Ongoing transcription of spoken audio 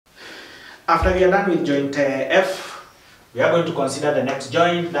After we are done with joint F, we are going to consider the next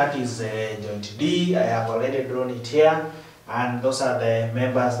joint, that is joint D. I have already drawn it here, and those are the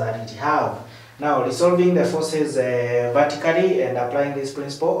members that it have. Now, resolving the forces vertically and applying this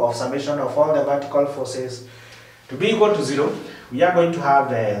principle of summation of all the vertical forces to be equal to 0, we are going to have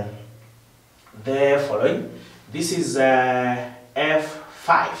the following. This is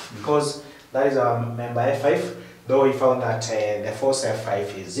F5, because that is our member F5, though we found that the force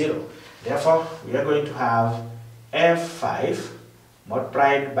F5 is 0. Therefore, we are going to have F5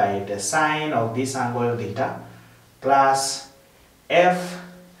 multiplied by the sine of this angle theta plus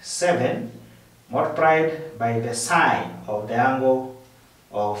F7 multiplied by the sine of the angle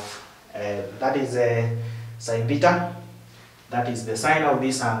of, that is sine theta, that is the sine of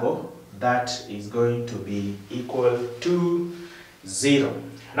this angle, that is going to be equal to 0.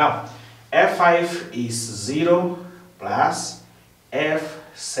 Now, F5 is 0 plus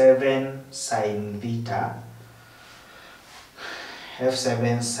F7 sine theta,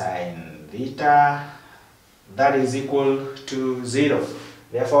 F7 sine theta, that is equal to 0.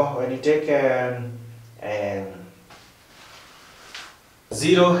 Therefore, when you take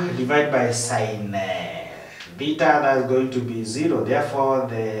 0 divided by sine theta, that is going to be 0. Therefore,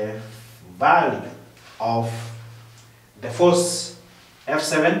 the value of the force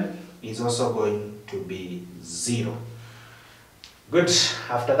F7 is also going to be 0. Good.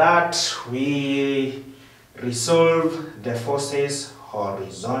 After that, we resolve the forces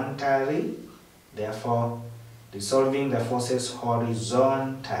horizontally. Therefore, resolving the forces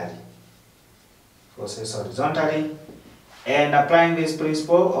horizontally, and applying this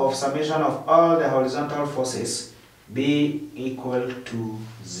principle of summation of all the horizontal forces be equal to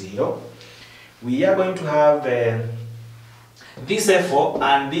 0, we are going to have this F4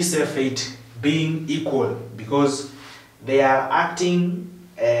 and this F8 being equal, because they are acting,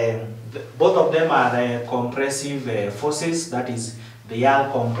 both of them are compressive forces, that is, they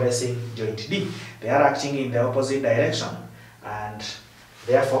are compressing joint D. They are acting in the opposite direction, and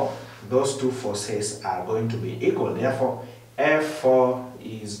therefore those two forces are going to be equal. Therefore, F4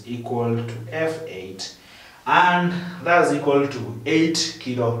 is equal to F8, and that is equal to 8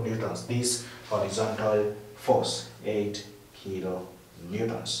 kilonewtons. This horizontal force, 8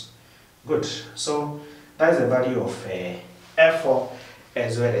 kilonewtons. Good. So that is the value of F4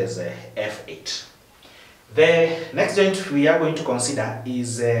 as well as F8. The next joint we are going to consider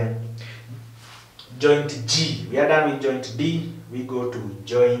is joint G. We are done with joint D, we go to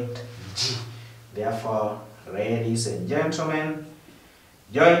joint G. Therefore, ladies and gentlemen,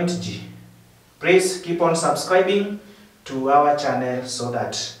 joint G. Please keep on subscribing to our channel so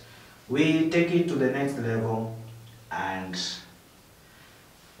that we take it to the next level and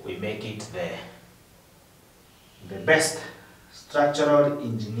we make it the best structural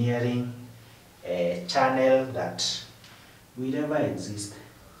engineering channel that will ever exist.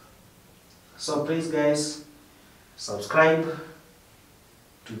 So please guys, subscribe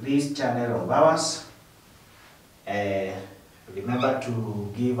to this channel of ours. Remember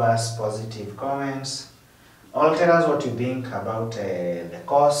to give us positive comments, or tell us what you think about the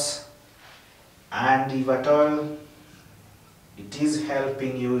course, and if at all it is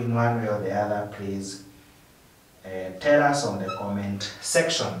helping you in one way or the other, please tell us on the comment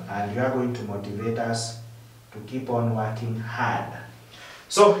section, and you are going to motivate us to keep on working hard.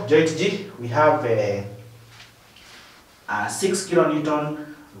 So joint G, we have a 6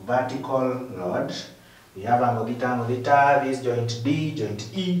 kilonewton vertical load. We have angle theta, this joint D, joint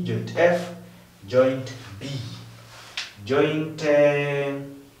E, joint F, joint B. Joint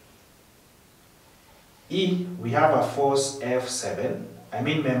E, we have a force F7,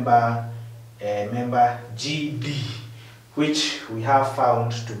 member GD, which we have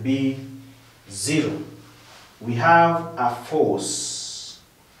found to be 0. We have a force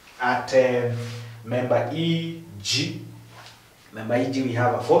at member EG. Member EG, we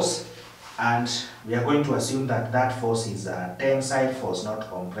have a force, and we are going to assume that that force is a tensile force, not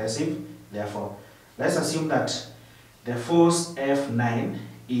compressive. Therefore, let's assume that the force F9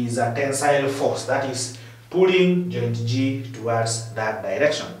 is a tensile force, that is pulling joint G towards that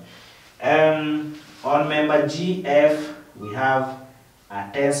direction. On member GF, we have a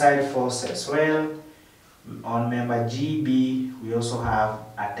tensile force as well. On member GB, we also have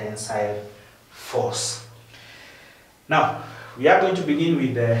a tensile force. Now, we are going to begin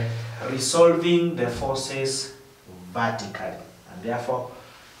with resolving the forces vertically, and therefore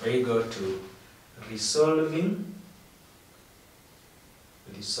we go to resolving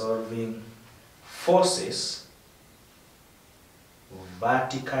forces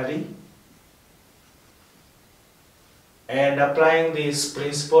vertically and applying this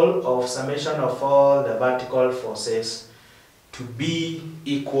principle of summation of all the vertical forces to be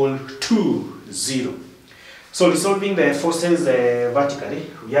equal to 0. So resolving the forces vertically,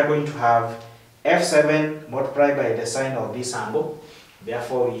 we are going to have F7 multiplied by the sine of this angle.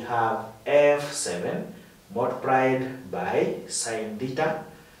 Therefore, we have F7 multiplied by sine theta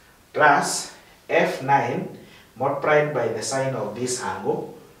plus F9 multiplied by the sine of this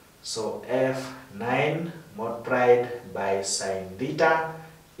angle. So F9 multiplied by sine theta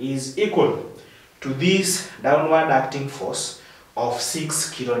is equal to this downward acting force of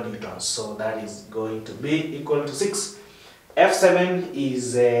 6 kilonewtons. So that is going to be equal to 6. F7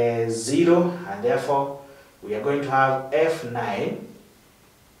 is 0, and therefore we are going to have F9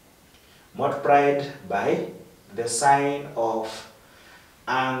 multiplied by the sine of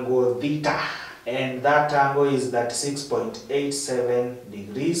angle theta, and that angle is that 6.87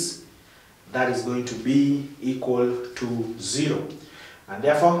 degrees. That is going to be equal to 0, and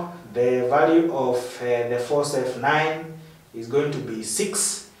therefore the value of the force F9 is going to be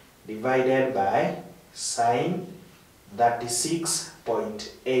 6 divided by sine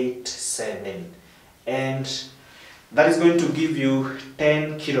 36.87, and that is going to give you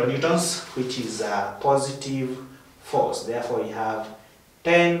 10 kilonewtons, which is a positive force. Therefore, you have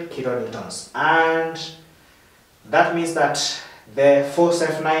 10 kilonewtons, and that means that the force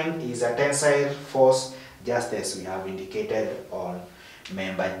F9 is a tensile force, just as we have indicated on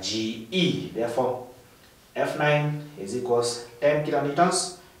member GE. Therefore, F9 is equals 10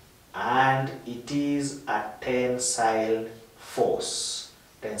 kilonewtons, and it is a tensile force.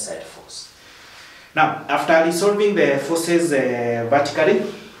 Now, after resolving the forces vertically,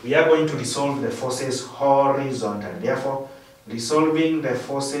 we are going to resolve the forces horizontally. Therefore, resolving the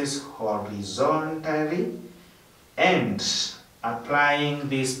forces horizontally and applying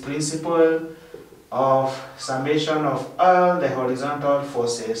this principle of summation of all the horizontal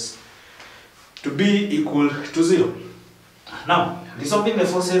forces to be equal to 0. Now, resolving the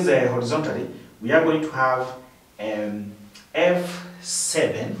forces horizontally, we are going to have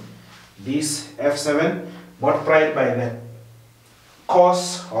F7, this F7 multiplied by the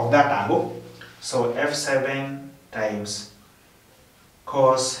cos of that angle. So F7 times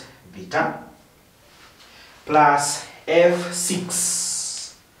cos theta plus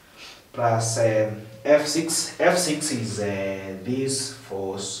F6 plus F6. F6 is this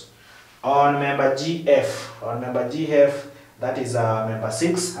force on member GF. On member GF, that is our member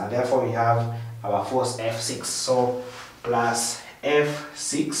 6, and therefore we have our force F6. So plus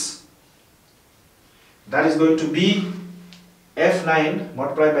F6, that is going to be F9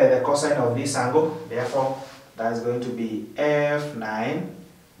 multiplied by the cosine of this angle. Therefore, that is going to be F9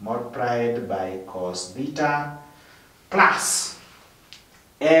 multiplied by cos theta plus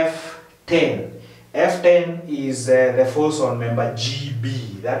F10. F10 is the force on member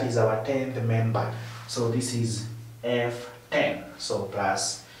GB. That is our 10th member. So this is F10. So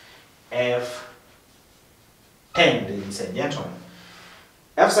plus F10, ladies and gentlemen.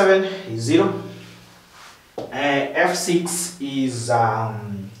 F7 is 0. F6 is,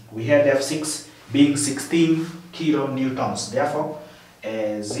 we had F6 being 16 kilonewtons. Therefore,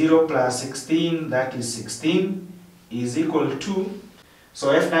 0 plus 16, that is 16, is equal to,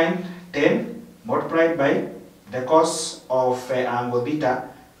 so F9, 10 multiplied by the cos of angle theta,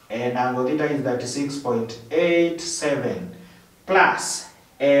 and angle theta is 36.87 plus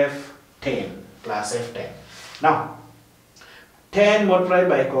F10 plus F10. Now, 10 multiplied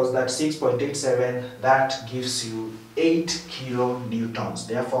by cos, that 6.87, that gives you 8 kilonewtons.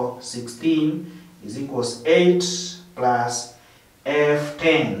 Therefore, 16 is equals 8 plus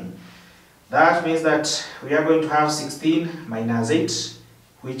F10. That means that we are going to have 16 minus 8,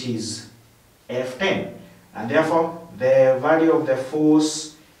 which is F10. And therefore, the value of the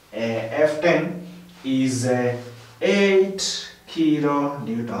force F10 is 8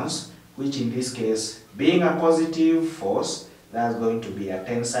 kilonewtons, which in this case, being a positive force, that's going to be a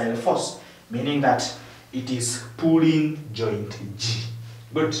tensile force, meaning that it is pulling joint G.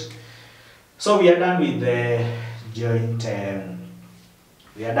 Good. So we are done with the joint.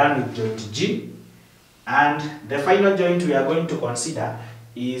 Joint G, and the final joint we are going to consider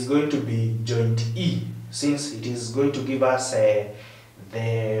is going to be joint E, since it is going to give us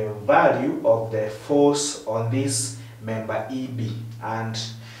the value of the force on this member EB, and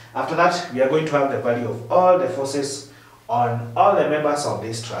after that we are going to have the value of all the forces on all the members of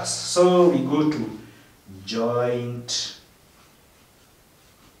this truss. So we go to joint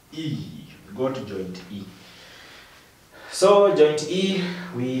E. So joint E,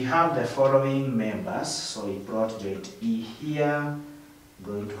 we have the following members. So we brought joint E here,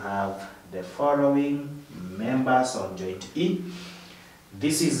 going to have the following members on joint E.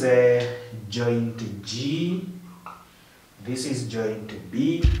 This is a joint G, this is joint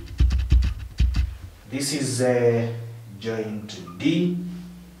B, this is a joint D,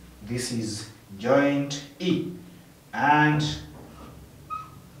 this is joint E, and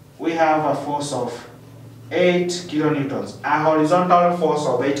we have a force of 8 kilonewtons, a horizontal force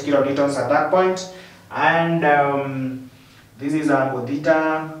of 8 kilonewtons at that point, and this is angle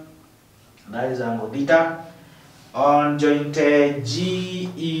theta, that is angle theta. On joint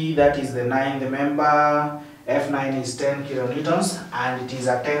GE, that is the 9th member, F9 is 10 kilonewtons and it is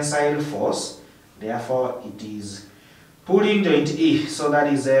a tensile force, therefore it is pulling joint E, so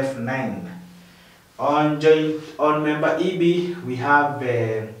that is F9. On member EB, we have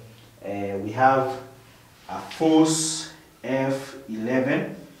a force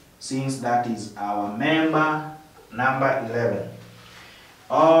F11, since that is our member number 11.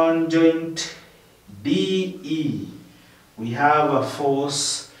 On joint DE, we have a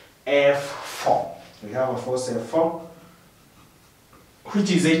force F4. We have a force F4,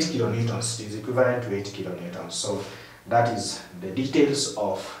 which is 8 kilonewtons. It is equivalent to 8 kilonewtons. So that is the details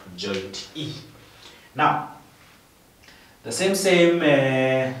of joint E. Now, the same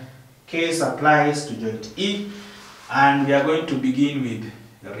case applies to joint E, and we are going to begin with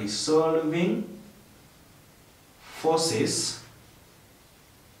resolving forces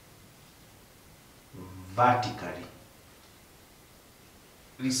vertically.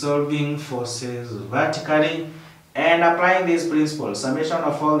 Resolving forces vertically and applying this principle, summation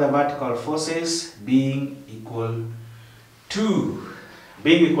of all the vertical forces being equal to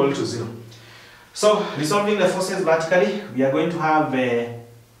 0. So resolving the forces vertically, we are going to have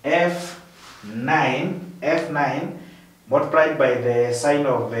F9 multiplied by the sine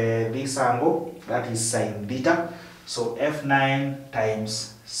of this angle, that is sine theta. So F9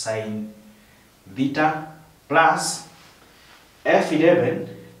 times sine theta plus F11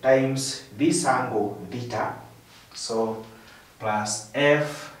 times this angle theta, so plus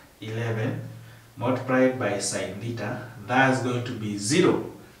F11 multiplied by sine theta, that is going to be 0.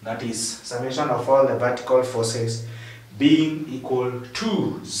 That is summation of all the vertical forces being equal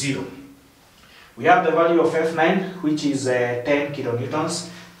to 0. We have the value of F9, which is 10 kilonewtons.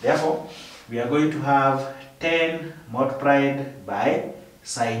 Therefore, we are going to have 10 multiplied by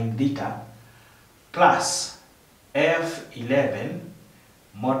sine theta plus F11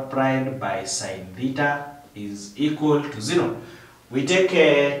 multiplied by sine theta is equal to 0. We take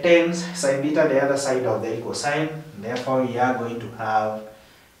 10 sine theta the other side of the equal sign. Therefore, we are going to have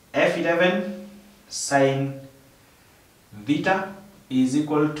F11 sine theta is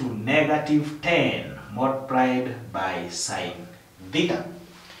equal to negative 10 multiplied by sine theta.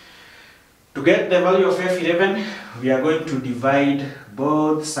 To get the value of F11, we are going to divide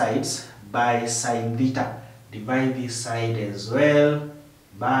both sides by sine theta. Divide this side as well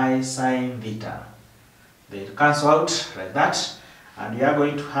by sine theta. They cancel out like that, and we are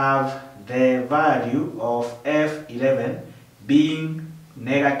going to have the value of F11 being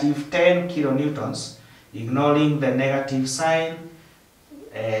negative 10 kilonewtons, ignoring the negative sign,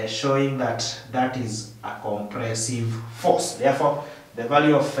 showing that that is a compressive force. Therefore, the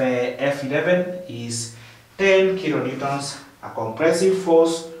value of F11 is 10 kilonewtons, a compressive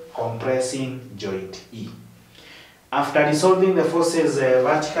force compressing joint E. After resolving the forces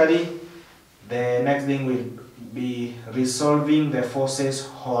vertically, the next thing will be resolving the forces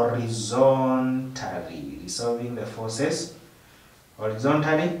horizontally. Resolving the forces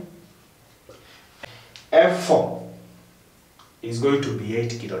horizontally. F4 is going to be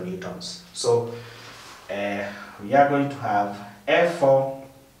 8 kilonewtons. So we are going to have F4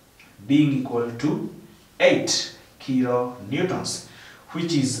 being equal to 8 kilonewtons,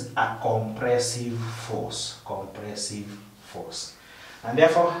 which is a compressive force. And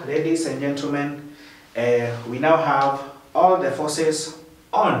therefore, ladies and gentlemen, we now have all the forces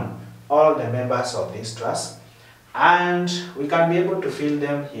on all the members of this truss, and we can be able to fill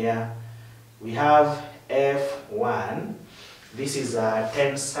them here. We have F1. This is a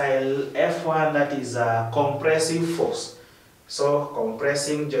tensile F1, that is a compressive force. So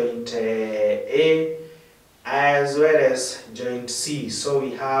compressing joint A as well as joint C. So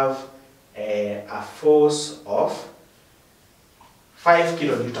we have a force of 5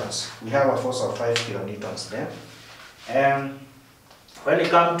 kilonewtons. We have a force of 5 kilonewtons there. When we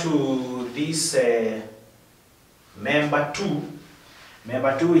come to this member 2,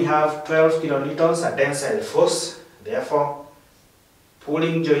 we have 12 kilonewtons, a tensile force. Therefore,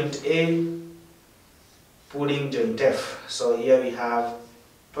 pulling joint A, pulling joint F. So here we have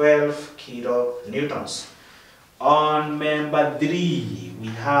 12 kilonewtons. On member 3, we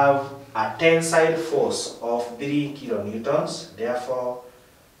have a tensile force of 3 kilonewtons. Therefore,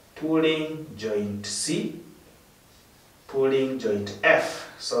 pulling joint C, pulling joint F.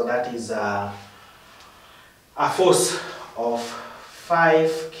 So that is a force of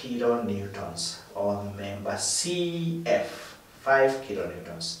 5 kilonewtons on member CF, 5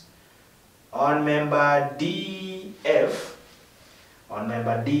 kilonewtons. On member DF,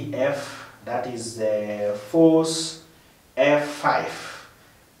 that is the force F5.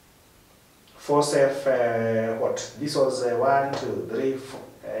 Force F, what? This was 1, 2, 3,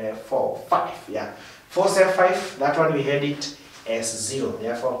 4, 5. Yeah. Force F5, that one we had it as 0.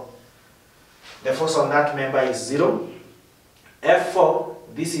 Therefore, the force on that member is 0. F4,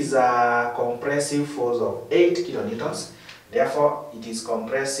 this is a compressive force of 8 kilonewtons. Therefore, it is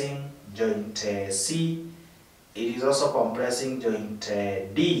compressing joint C. It is also compressing joint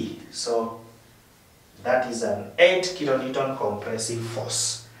D. So, that is an 8 kilonewton compressive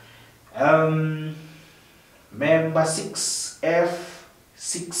force. Member 6,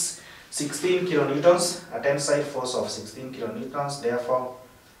 F6, 16 kilonewtons, a tensile force of 16 kilonewtons. Therefore,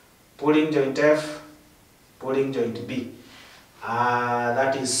 pulling joint F, pulling joint B.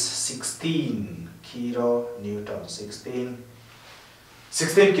 That is 16 kilonewtons, 16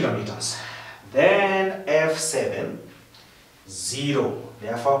 kilonewtons. Then F7, 0.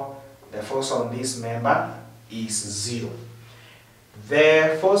 Therefore, the force on this member is 0.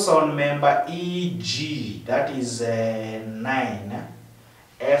 The force on member EG, that is 9,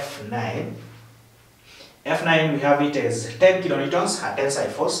 F9. F9, we have it as 10 kilonewtons, a tensile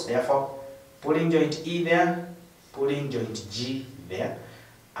force. Therefore, pulling joint E there, pulling joint G there,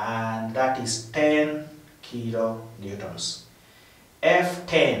 and that is 10 kilonewtons.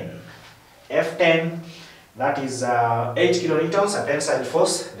 F10, that is 8 kilonewtons, a tensile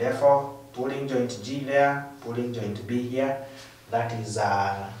force. Therefore, pulling joint G there, pulling joint B here, that is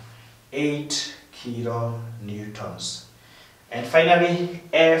 8 kilonewtons. And finally,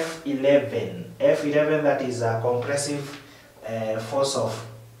 F11, that is a compressive force of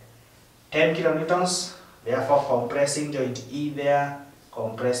 10 kilonewtons. Therefore, compressing joint E there,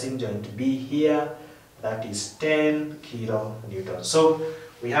 compressing joint B here, that is 10 kilonewtons. So,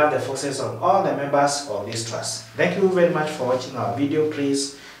 we have the forces on all the members of this truss. Thank you very much for watching our video.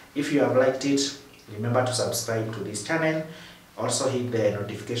 Please, if you have liked it, remember to subscribe to this channel. Also hit the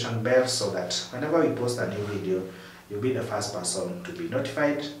notification bell so that whenever we post a new video, you'll be the first person to be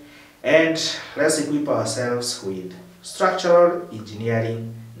notified. And let's equip ourselves with structural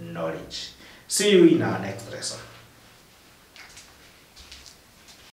engineering knowledge. See you in our next lesson.